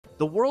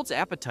The world's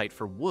appetite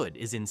for wood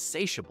is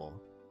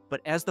insatiable,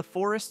 but as the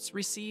forests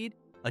recede,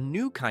 a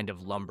new kind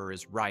of lumber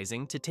is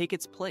rising to take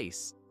its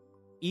place.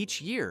 Each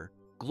year,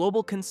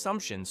 global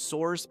consumption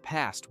soars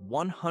past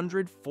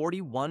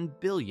 141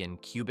 billion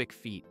cubic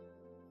feet.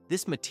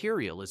 This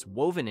material is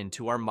woven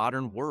into our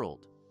modern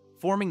world,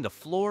 forming the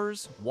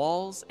floors,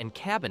 walls, and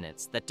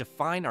cabinets that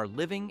define our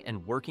living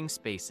and working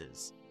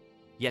spaces.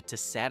 Yet to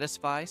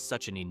satisfy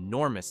such an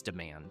enormous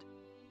demand,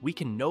 we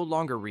can no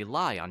longer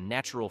rely on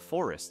natural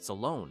forests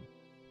alone,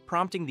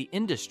 prompting the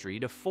industry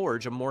to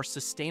forge a more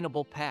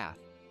sustainable path.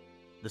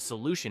 The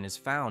solution is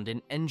found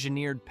in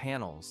engineered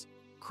panels,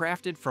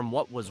 crafted from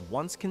what was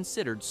once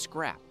considered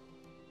scrap.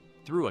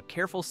 Through a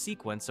careful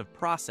sequence of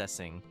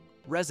processing,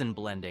 resin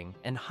blending,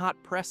 and hot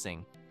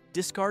pressing,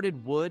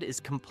 discarded wood is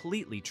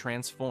completely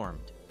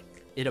transformed.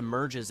 It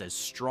emerges as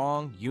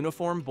strong,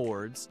 uniform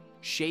boards,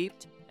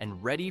 shaped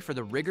and ready for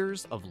the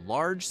rigors of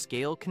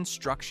large-scale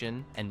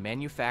construction and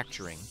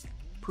manufacturing,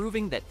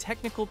 proving that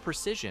technical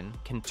precision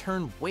can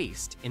turn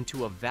waste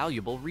into a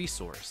valuable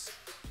resource.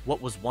 What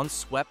was once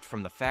swept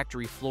from the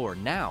factory floor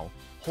now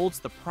holds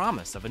the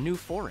promise of a new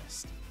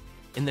forest.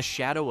 In the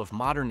shadow of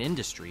modern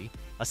industry,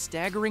 a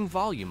staggering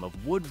volume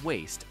of wood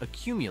waste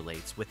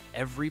accumulates with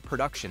every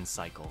production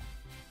cycle.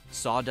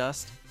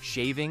 Sawdust,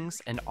 shavings,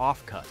 and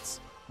offcuts,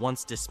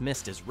 once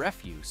dismissed as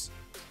refuse,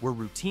 were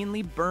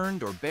routinely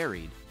burned or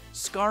buried,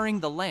 scarring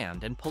the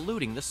land and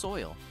polluting the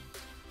soil.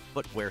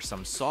 But where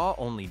some saw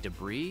only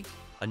debris,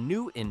 a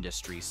new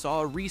industry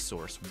saw a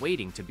resource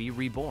waiting to be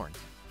reborn.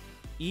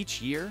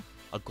 Each year,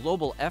 a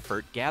global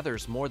effort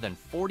gathers more than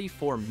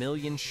 44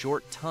 million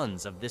short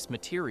tons of this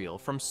material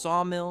from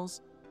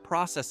sawmills,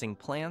 processing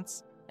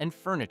plants, and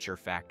furniture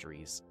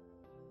factories.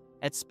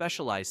 At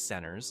specialized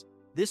centers,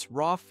 this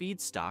raw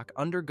feedstock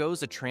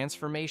undergoes a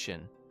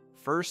transformation,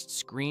 first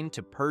screened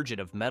to purge it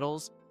of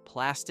metals,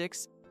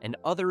 plastics, and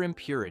other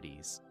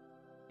impurities.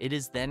 It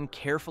is then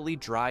carefully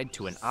dried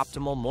to an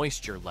optimal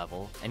moisture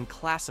level and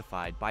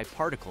classified by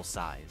particle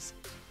size,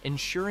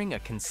 ensuring a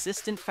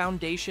consistent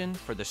foundation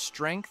for the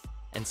strength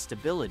and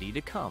stability to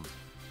come.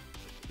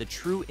 The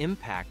true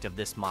impact of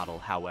this model,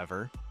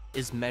 however,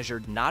 is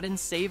measured not in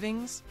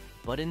savings,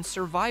 but in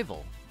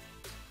survival.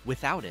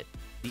 Without it,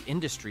 the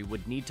industry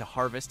would need to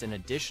harvest an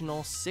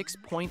additional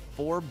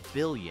 6.4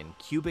 billion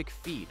cubic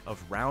feet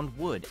of round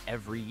wood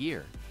every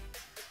year.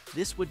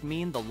 This would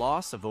mean the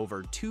loss of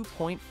over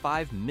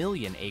 2.5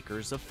 million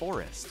acres of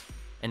forest,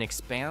 an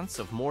expanse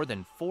of more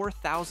than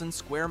 4,000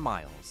 square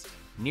miles,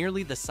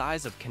 nearly the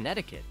size of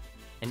Connecticut,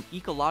 an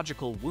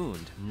ecological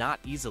wound not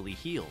easily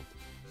healed.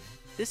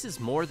 This is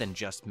more than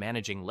just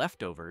managing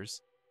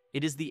leftovers.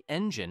 It is the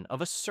engine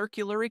of a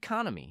circular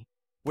economy,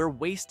 where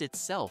waste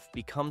itself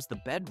becomes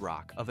the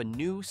bedrock of a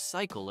new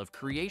cycle of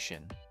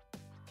creation.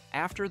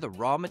 After the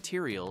raw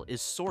material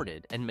is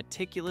sorted and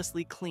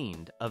meticulously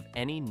cleaned of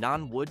any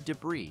non-wood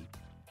debris,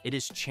 it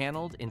is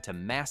channeled into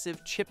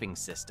massive chipping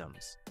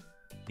systems.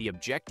 The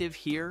objective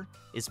here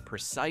is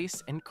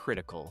precise and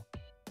critical: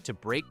 to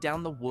break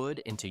down the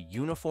wood into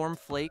uniform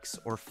flakes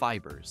or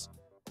fibers,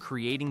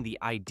 creating the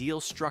ideal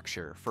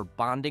structure for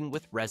bonding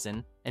with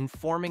resin and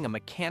forming a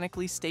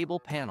mechanically stable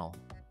panel.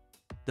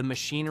 The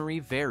machinery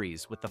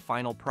varies with the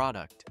final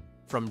product,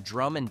 from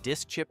drum and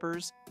disc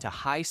chippers to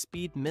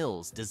high-speed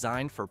mills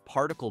designed for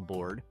particle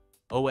board,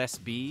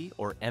 OSB,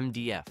 or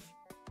MDF.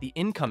 The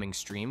incoming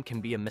stream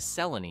can be a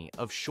miscellany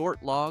of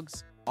short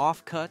logs,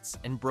 offcuts,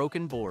 and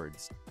broken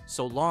boards,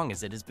 so long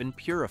as it has been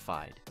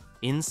purified.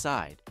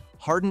 Inside,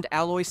 hardened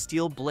alloy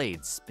steel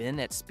blades spin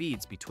at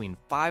speeds between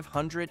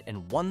 500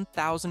 and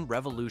 1,000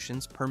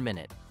 revolutions per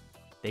minute.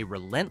 They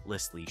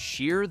relentlessly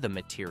shear the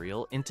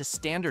material into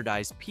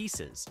standardized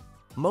pieces,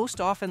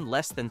 most often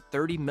less than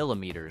 30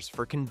 millimeters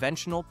for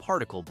conventional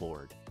particle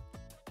board.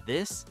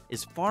 This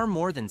is far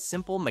more than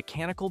simple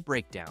mechanical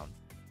breakdown.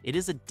 It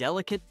is a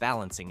delicate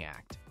balancing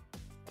act.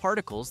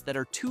 Particles that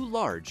are too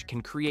large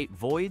can create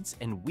voids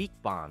and weak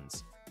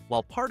bonds,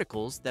 while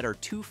particles that are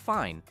too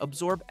fine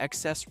absorb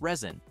excess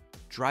resin,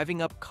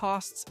 driving up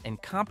costs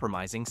and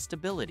compromising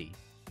stability.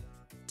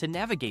 To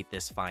navigate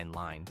this fine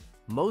line,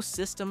 most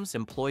systems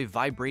employ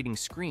vibrating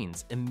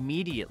screens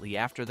immediately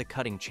after the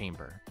cutting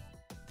chamber.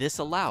 This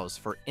allows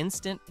for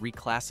instant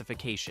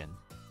reclassification.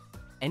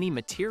 Any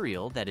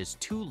material that is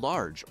too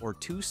large or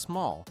too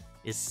small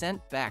is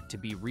sent back to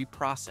be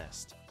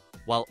reprocessed,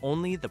 while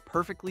only the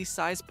perfectly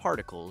sized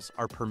particles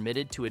are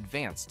permitted to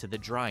advance to the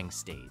drying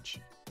stage.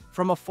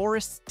 From a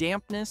forest's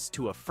dampness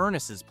to a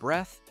furnace's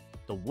breath,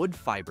 the wood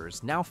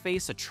fibers now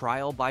face a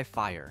trial by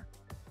fire.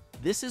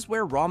 This is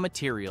where raw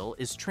material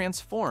is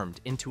transformed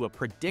into a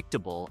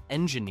predictable,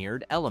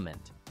 engineered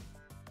element.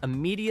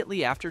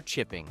 Immediately after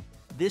chipping,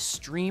 this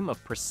stream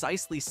of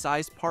precisely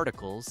sized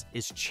particles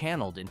is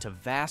channeled into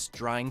vast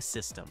drying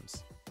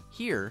systems.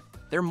 Here,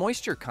 their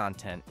moisture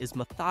content is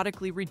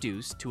methodically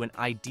reduced to an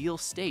ideal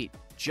state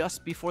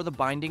just before the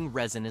binding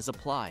resin is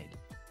applied.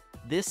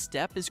 This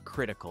step is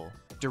critical,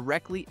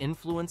 directly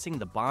influencing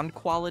the bond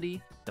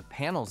quality, the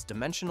panel's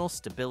dimensional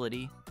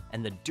stability,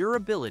 and the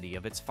durability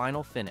of its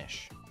final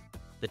finish.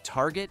 The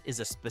target is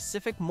a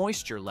specific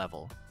moisture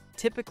level,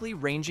 typically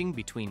ranging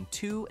between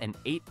 2 and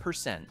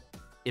 8%.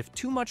 If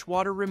too much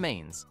water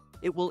remains,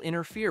 it will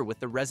interfere with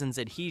the resin's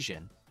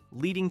adhesion,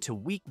 leading to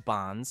weak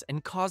bonds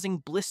and causing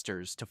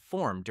blisters to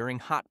form during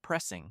hot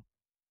pressing.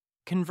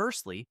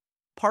 Conversely,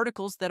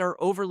 particles that are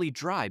overly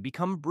dry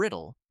become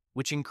brittle,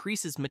 which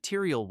increases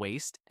material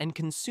waste and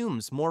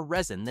consumes more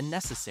resin than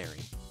necessary.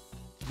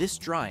 This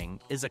drying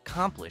is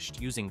accomplished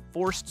using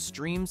forced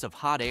streams of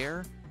hot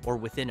air or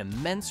within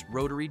immense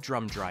rotary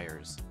drum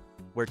dryers,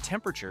 where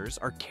temperatures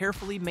are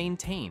carefully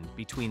maintained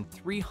between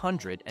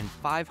 300 and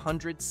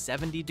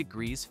 570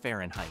 degrees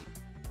Fahrenheit.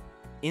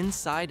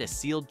 Inside a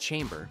sealed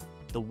chamber,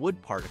 the wood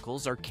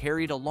particles are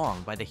carried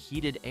along by the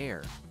heated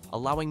air,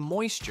 allowing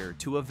moisture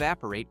to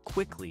evaporate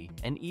quickly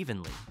and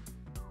evenly.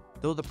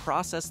 Though the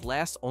process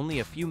lasts only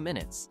a few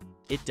minutes,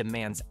 it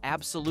demands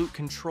absolute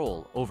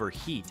control over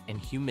heat and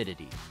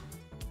humidity.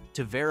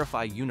 To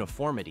verify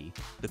uniformity,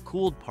 the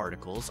cooled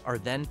particles are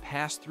then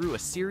passed through a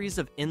series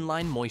of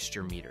inline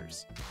moisture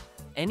meters.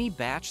 Any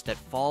batch that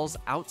falls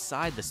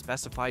outside the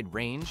specified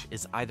range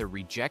is either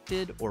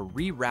rejected or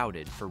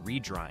rerouted for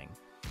redrying,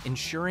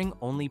 ensuring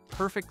only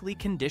perfectly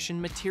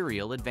conditioned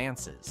material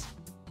advances.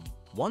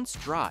 Once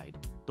dried,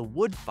 the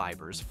wood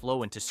fibers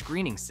flow into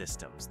screening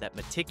systems that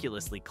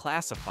meticulously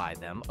classify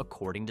them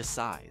according to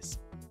size.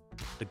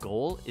 The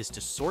goal is to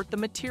sort the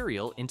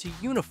material into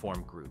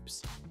uniform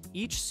groups,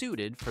 each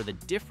suited for the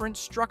different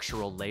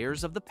structural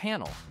layers of the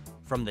panel,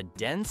 from the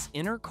dense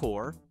inner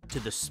core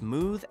to the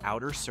smooth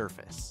outer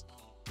surface.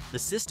 The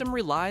system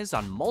relies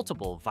on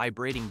multiple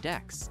vibrating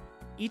decks,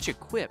 each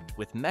equipped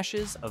with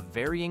meshes of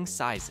varying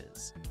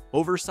sizes.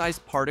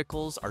 Oversized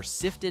particles are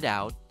sifted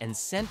out and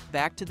sent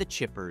back to the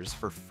chippers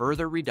for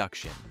further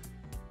reduction.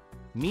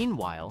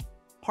 Meanwhile,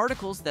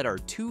 particles that are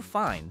too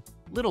fine,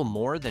 little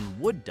more than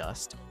wood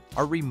dust,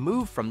 are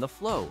removed from the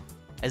flow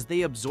as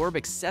they absorb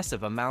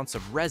excessive amounts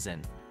of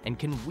resin and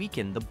can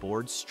weaken the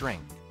board's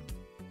strength.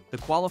 The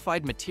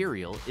qualified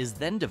material is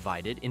then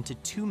divided into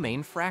two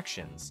main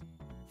fractions: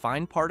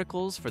 fine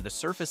particles for the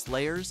surface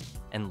layers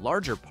and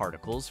larger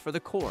particles for the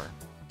core.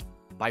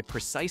 By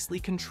precisely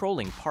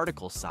controlling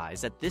particle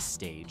size at this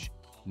stage,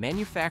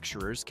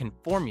 manufacturers can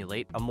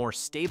formulate a more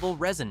stable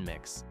resin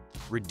mix,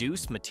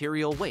 reduce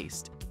material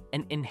waste,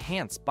 and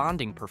enhance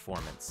bonding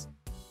performance,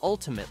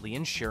 ultimately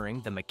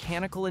ensuring the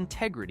mechanical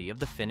integrity of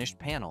the finished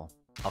panel.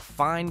 A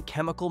fine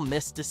chemical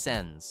mist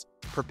descends,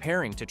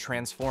 preparing to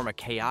transform a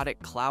chaotic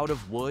cloud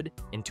of wood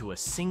into a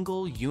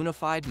single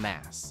unified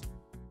mass.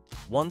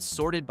 Once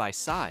sorted by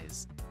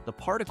size, the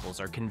particles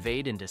are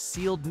conveyed into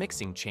sealed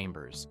mixing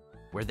chambers,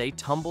 where they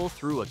tumble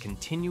through a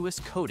continuous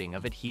coating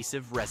of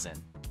adhesive resin.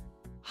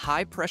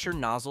 High-pressure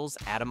nozzles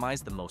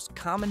atomize the most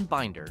common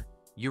binder,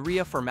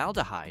 urea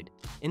formaldehyde,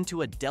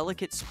 into a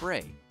delicate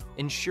spray,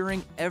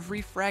 ensuring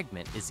every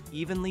fragment is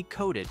evenly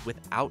coated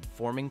without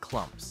forming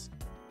clumps.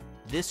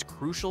 This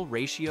crucial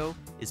ratio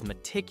is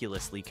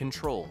meticulously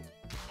controlled,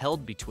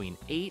 held between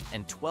 8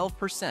 and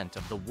 12%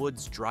 of the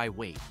wood's dry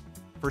weight.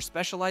 For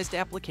specialized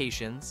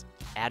applications,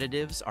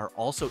 additives are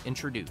also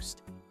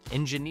introduced,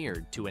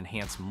 engineered to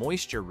enhance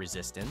moisture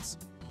resistance,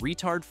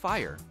 retard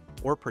fire,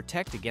 or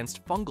protect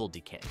against fungal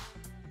decay.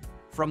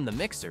 From the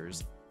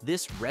mixers,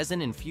 this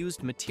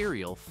resin-infused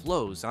material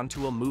flows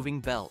onto a moving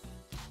belt.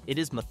 It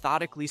is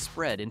methodically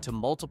spread into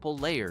multiple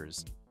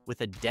layers,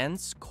 with a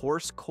dense,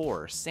 coarse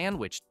core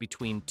sandwiched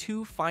between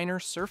two finer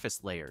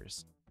surface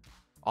layers.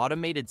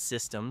 Automated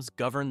systems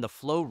govern the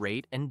flow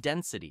rate and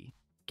density,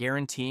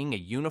 guaranteeing a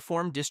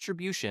uniform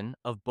distribution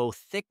of both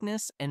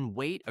thickness and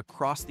weight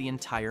across the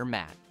entire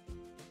mat.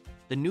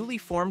 The newly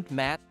formed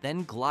mat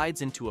then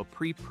glides into a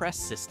pre-press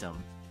system,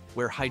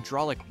 where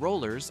hydraulic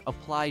rollers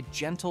apply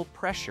gentle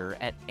pressure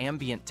at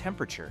ambient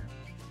temperature.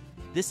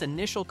 This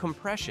initial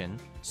compression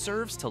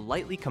serves to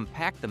lightly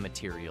compact the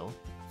material,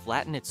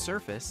 flatten its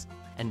surface,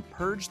 and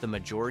purge the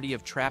majority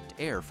of trapped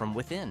air from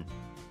within.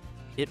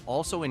 It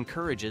also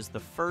encourages the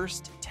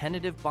first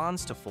tentative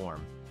bonds to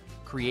form,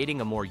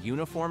 creating a more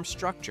uniform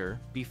structure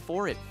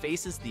before it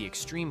faces the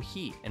extreme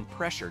heat and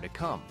pressure to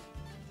come.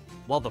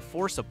 While the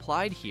force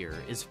applied here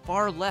is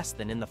far less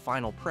than in the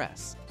final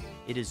press,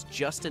 it is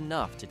just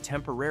enough to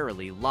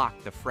temporarily lock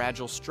the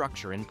fragile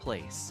structure in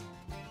place.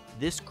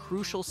 This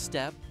crucial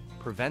step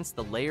prevents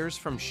the layers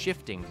from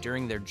shifting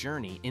during their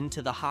journey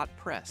into the hot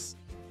press,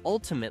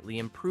 ultimately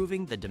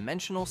improving the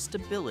dimensional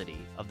stability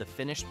of the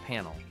finished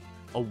panel.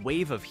 A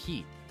wave of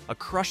heat, a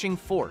crushing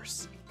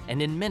force,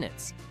 and in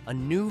minutes, a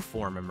new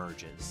form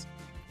emerges.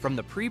 From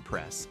the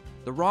pre-press,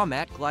 the raw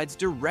mat glides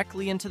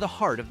directly into the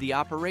heart of the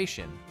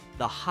operation,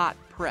 the hot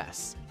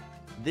press.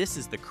 This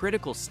is the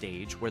critical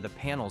stage where the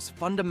panel's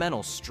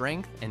fundamental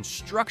strength and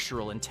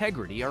structural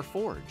integrity are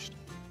forged.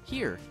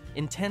 Here,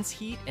 intense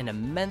heat and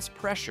immense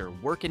pressure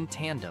work in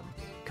tandem,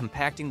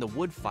 compacting the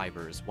wood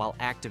fibers while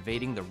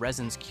activating the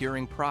resin's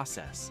curing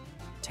process.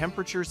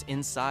 Temperatures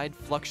inside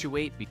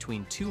fluctuate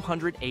between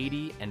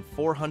 280 and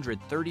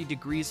 430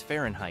 degrees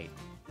Fahrenheit,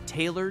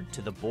 tailored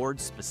to the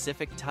board's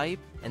specific type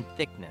and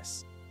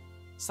thickness.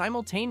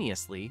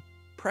 Simultaneously,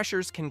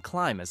 pressures can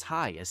climb as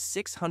high as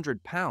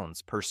 600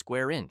 pounds per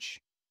square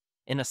inch.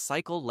 In a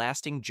cycle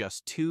lasting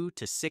just 2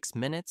 to 6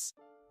 minutes,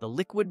 the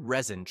liquid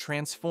resin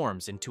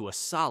transforms into a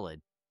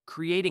solid,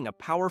 creating a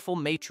powerful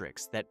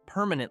matrix that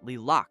permanently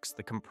locks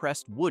the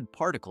compressed wood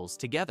particles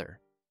together.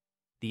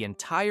 The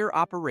entire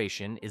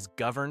operation is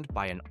governed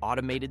by an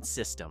automated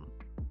system,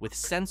 with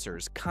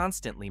sensors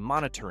constantly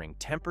monitoring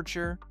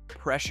temperature,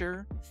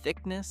 pressure,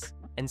 thickness,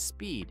 and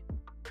speed.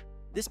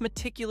 This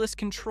meticulous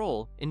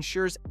control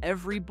ensures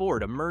every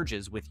board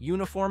emerges with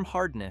uniform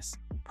hardness,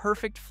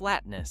 perfect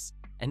flatness,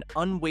 and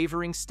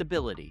unwavering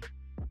stability.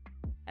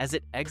 As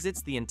it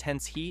exits the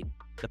intense heat,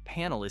 the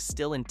panel is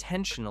still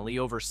intentionally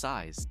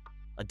oversized,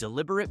 a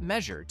deliberate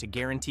measure to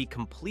guarantee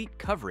complete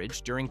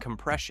coverage during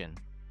compression.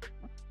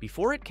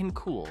 Before it can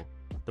cool,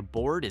 the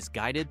board is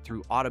guided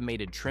through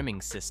automated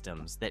trimming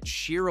systems that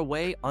shear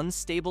away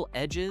unstable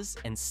edges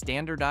and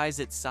standardize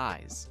its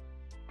size.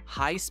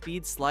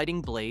 High-speed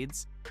sliding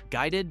blades,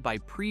 guided by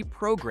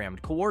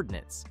pre-programmed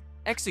coordinates,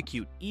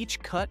 execute each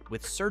cut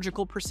with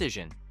surgical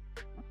precision.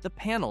 The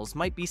panels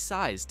might be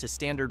sized to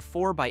standard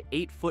 4 by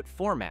 8 foot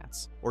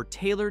formats or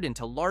tailored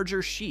into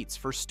larger sheets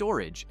for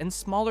storage and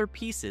smaller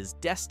pieces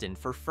destined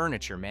for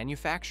furniture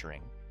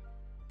manufacturing.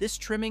 This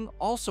trimming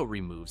also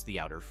removes the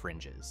outer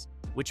fringes,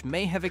 which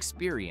may have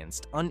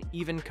experienced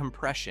uneven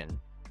compression,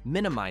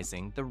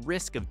 minimizing the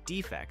risk of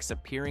defects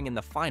appearing in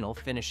the final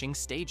finishing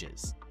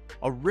stages.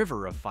 A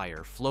river of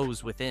fire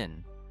flows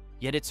within,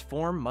 yet its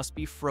form must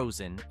be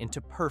frozen into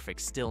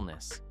perfect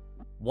stillness.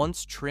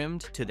 Once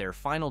trimmed to their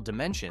final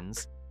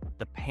dimensions,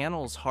 the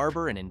panels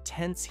harbor an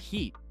intense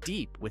heat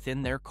deep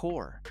within their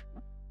core.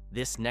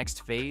 This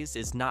next phase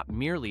is not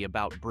merely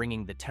about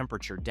bringing the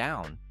temperature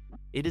down.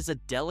 It is a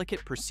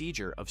delicate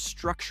procedure of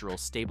structural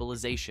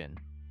stabilization,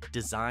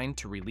 designed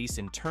to release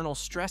internal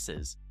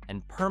stresses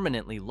and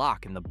permanently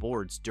lock in the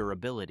board's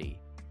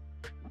durability.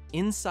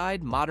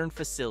 Inside modern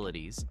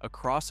facilities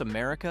across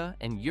America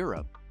and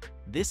Europe,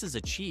 this is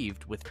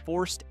achieved with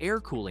forced air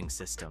cooling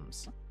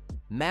systems.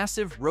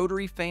 Massive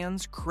rotary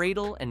fans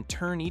cradle and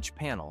turn each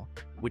panel,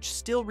 which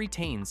still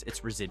retains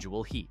its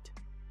residual heat.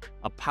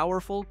 A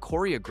powerful,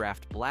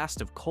 choreographed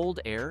blast of cold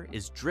air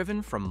is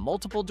driven from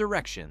multiple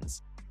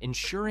directions,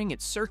 ensuring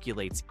it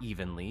circulates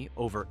evenly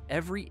over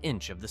every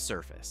inch of the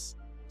surface.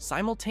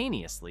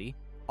 Simultaneously,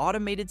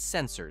 automated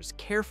sensors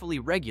carefully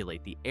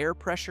regulate the air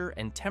pressure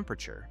and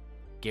temperature,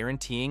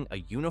 guaranteeing a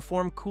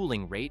uniform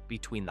cooling rate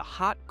between the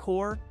hot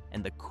core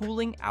and the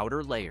cooling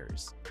outer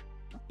layers.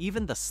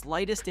 Even the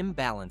slightest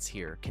imbalance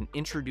here can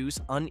introduce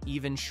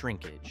uneven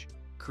shrinkage,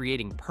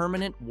 creating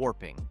permanent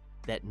warping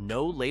that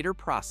no later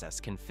process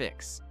can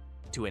fix.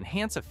 To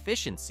enhance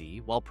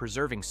efficiency while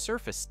preserving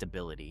surface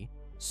stability,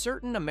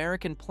 certain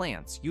American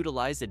plants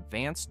utilize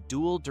advanced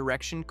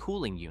dual-direction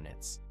cooling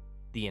units.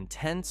 The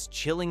intense,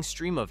 chilling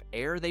stream of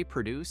air they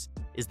produce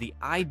is the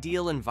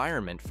ideal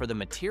environment for the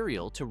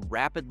material to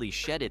rapidly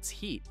shed its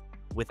heat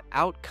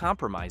without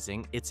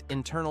compromising its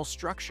internal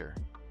structure.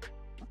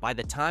 By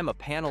the time a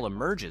panel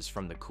emerges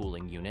from the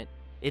cooling unit,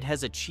 it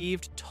has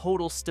achieved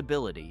total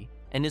stability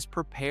and is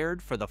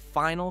prepared for the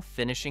final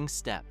finishing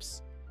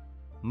steps.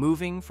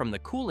 Moving from the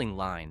cooling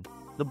line,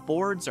 the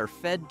boards are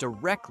fed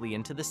directly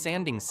into the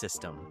sanding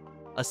system,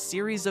 a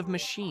series of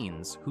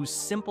machines whose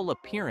simple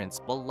appearance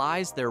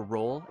belies their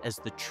role as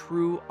the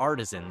true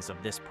artisans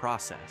of this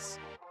process.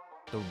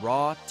 The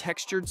raw,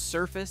 textured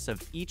surface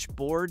of each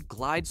board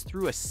glides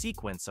through a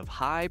sequence of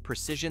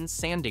high-precision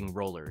sanding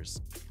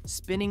rollers,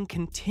 spinning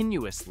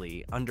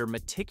continuously under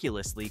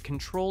meticulously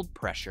controlled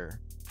pressure.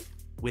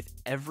 With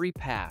every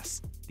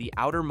pass, the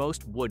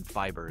outermost wood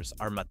fibers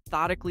are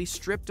methodically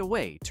stripped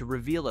away to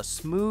reveal a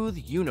smooth,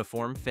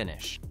 uniform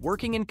finish.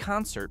 Working in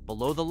concert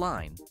below the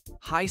line,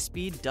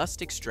 high-speed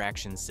dust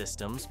extraction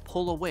systems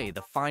pull away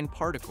the fine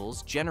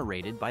particles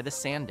generated by the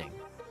sanding.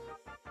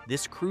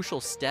 This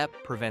crucial step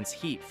prevents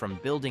heat from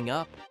building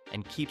up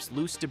and keeps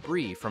loose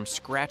debris from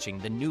scratching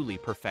the newly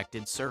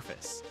perfected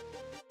surface.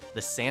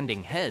 The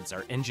sanding heads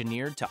are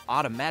engineered to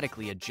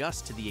automatically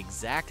adjust to the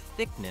exact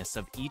thickness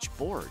of each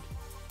board,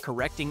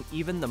 correcting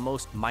even the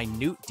most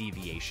minute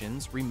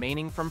deviations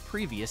remaining from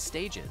previous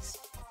stages.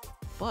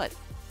 But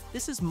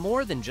this is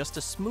more than just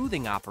a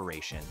smoothing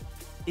operation.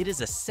 It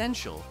is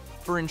essential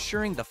for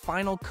ensuring the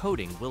final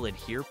coating will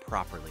adhere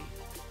properly.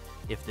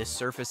 If this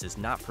surface is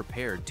not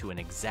prepared to an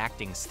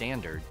exacting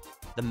standard,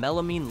 the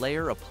melamine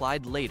layer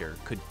applied later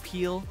could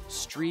peel,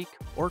 streak,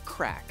 or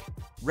crack,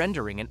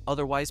 rendering an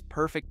otherwise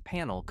perfect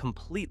panel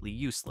completely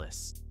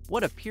useless.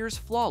 What appears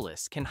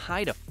flawless can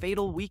hide a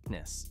fatal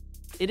weakness.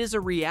 It is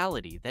a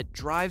reality that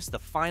drives the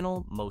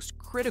final, most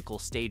critical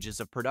stages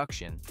of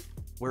production,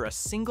 where a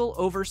single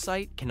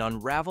oversight can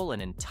unravel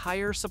an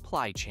entire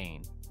supply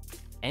chain.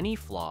 Any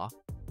flaw,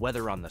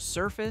 whether on the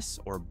surface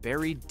or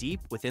buried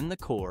deep within the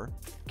core,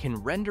 can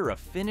render a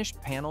finished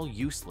panel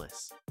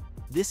useless.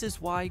 This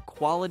is why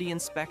quality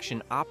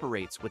inspection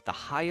operates with the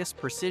highest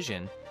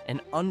precision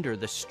and under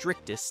the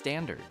strictest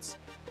standards.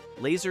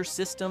 Laser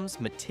systems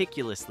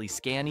meticulously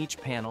scan each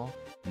panel,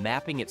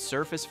 mapping its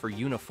surface for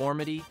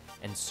uniformity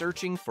and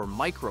searching for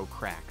micro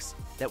cracks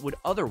that would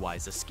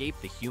otherwise escape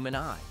the human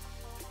eye.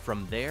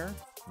 From there,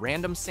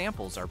 Random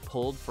samples are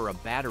pulled for a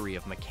battery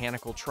of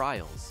mechanical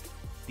trials.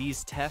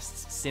 These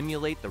tests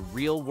simulate the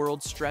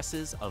real-world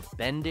stresses of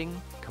bending,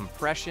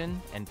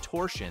 compression, and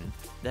torsion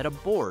that a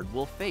board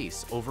will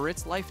face over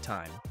its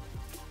lifetime.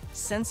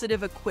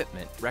 Sensitive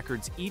equipment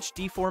records each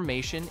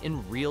deformation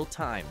in real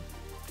time,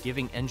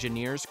 giving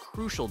engineers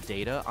crucial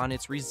data on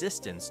its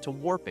resistance to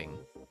warping,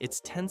 its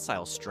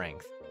tensile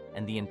strength,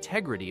 and the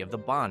integrity of the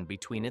bond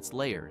between its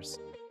layers.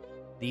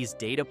 These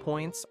data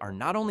points are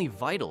not only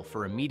vital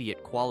for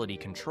immediate quality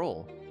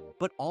control,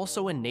 but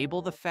also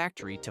enable the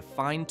factory to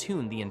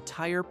fine-tune the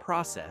entire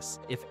process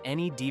if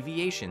any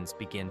deviations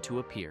begin to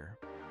appear.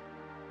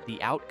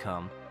 The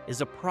outcome is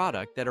a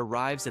product that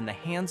arrives in the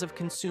hands of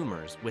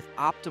consumers with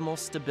optimal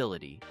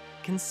stability,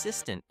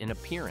 consistent in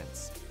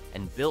appearance,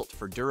 and built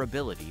for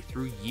durability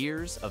through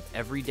years of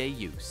everyday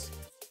use.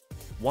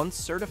 Once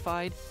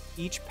certified,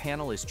 each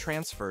panel is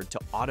transferred to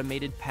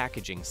automated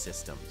packaging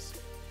systems.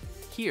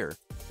 Here,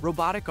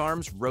 robotic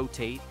arms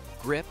rotate,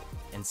 grip,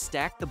 and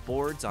stack the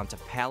boards onto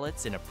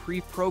pallets in a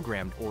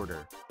pre-programmed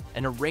order,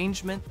 an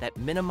arrangement that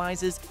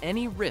minimizes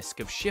any risk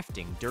of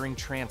shifting during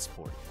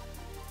transport.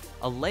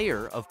 A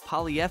layer of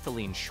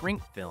polyethylene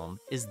shrink film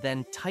is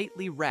then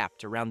tightly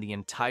wrapped around the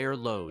entire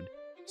load,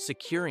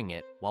 securing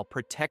it while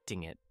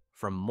protecting it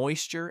from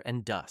moisture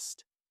and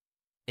dust.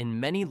 In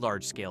many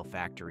large-scale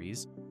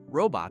factories,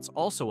 robots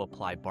also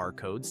apply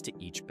barcodes to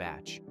each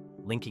batch,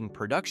 linking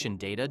production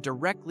data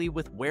directly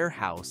with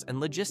warehouse and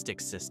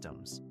logistics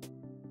systems.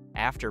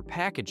 After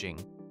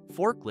packaging,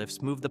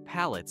 forklifts move the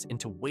pallets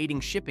into waiting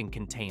shipping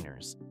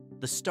containers,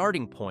 the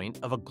starting point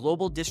of a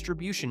global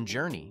distribution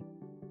journey.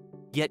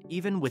 Yet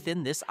even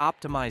within this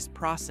optimized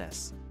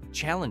process,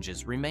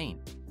 challenges remain.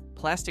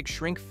 Plastic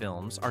shrink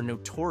films are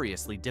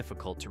notoriously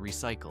difficult to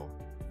recycle,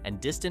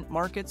 and distant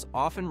markets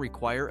often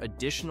require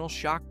additional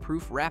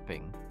shock-proof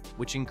wrapping,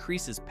 which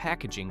increases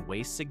packaging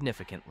waste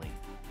significantly.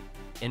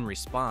 In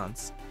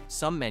response,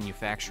 some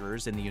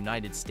manufacturers in the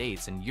United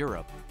States and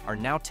Europe are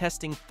now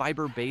testing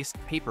fiber-based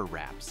paper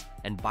wraps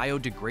and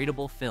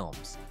biodegradable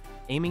films,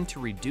 aiming to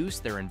reduce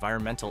their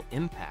environmental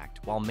impact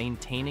while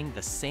maintaining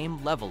the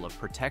same level of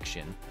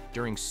protection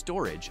during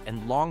storage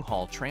and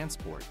long-haul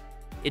transport.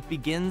 It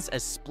begins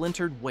as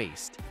splintered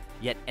waste,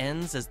 yet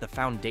ends as the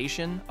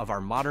foundation of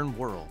our modern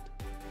world.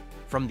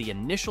 From the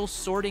initial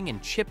sorting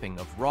and chipping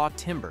of raw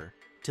timber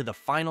to the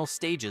final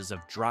stages of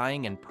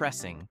drying and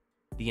pressing,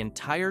 the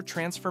entire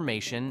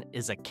transformation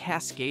is a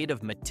cascade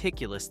of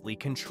meticulously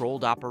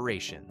controlled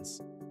operations.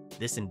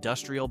 This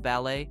industrial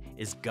ballet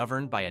is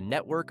governed by a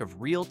network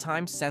of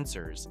real-time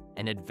sensors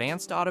and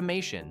advanced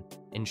automation,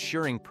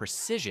 ensuring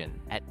precision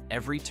at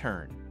every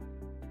turn.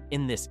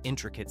 In this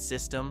intricate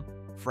system,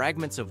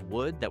 fragments of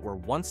wood that were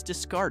once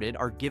discarded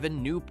are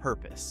given new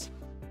purpose.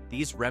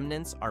 These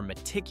remnants are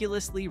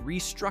meticulously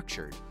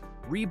restructured,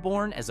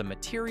 reborn as a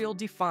material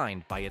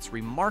defined by its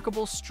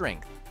remarkable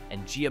strength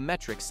and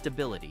geometric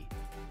stability.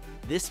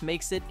 This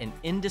makes it an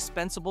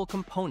indispensable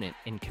component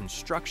in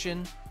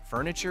construction,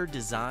 furniture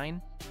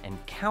design, and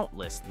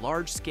countless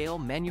large-scale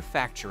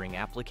manufacturing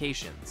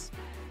applications.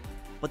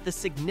 But the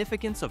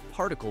significance of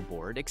particle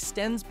board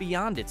extends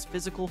beyond its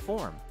physical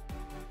form.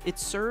 It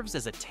serves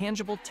as a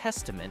tangible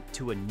testament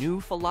to a new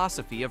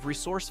philosophy of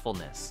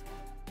resourcefulness,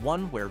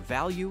 one where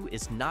value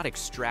is not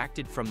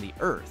extracted from the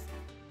earth,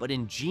 but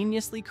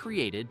ingeniously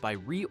created by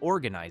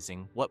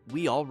reorganizing what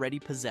we already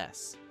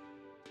possess.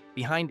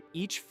 Behind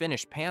each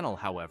finished panel,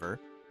 however,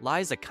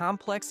 lies a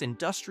complex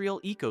industrial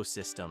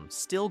ecosystem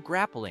still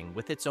grappling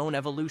with its own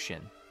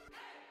evolution.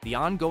 The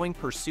ongoing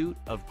pursuit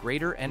of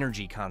greater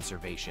energy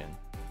conservation,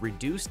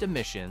 reduced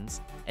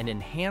emissions, and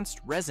enhanced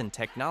resin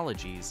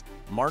technologies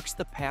marks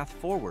the path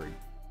forward,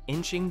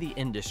 inching the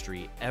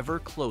industry ever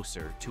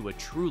closer to a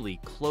truly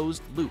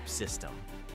closed-loop system.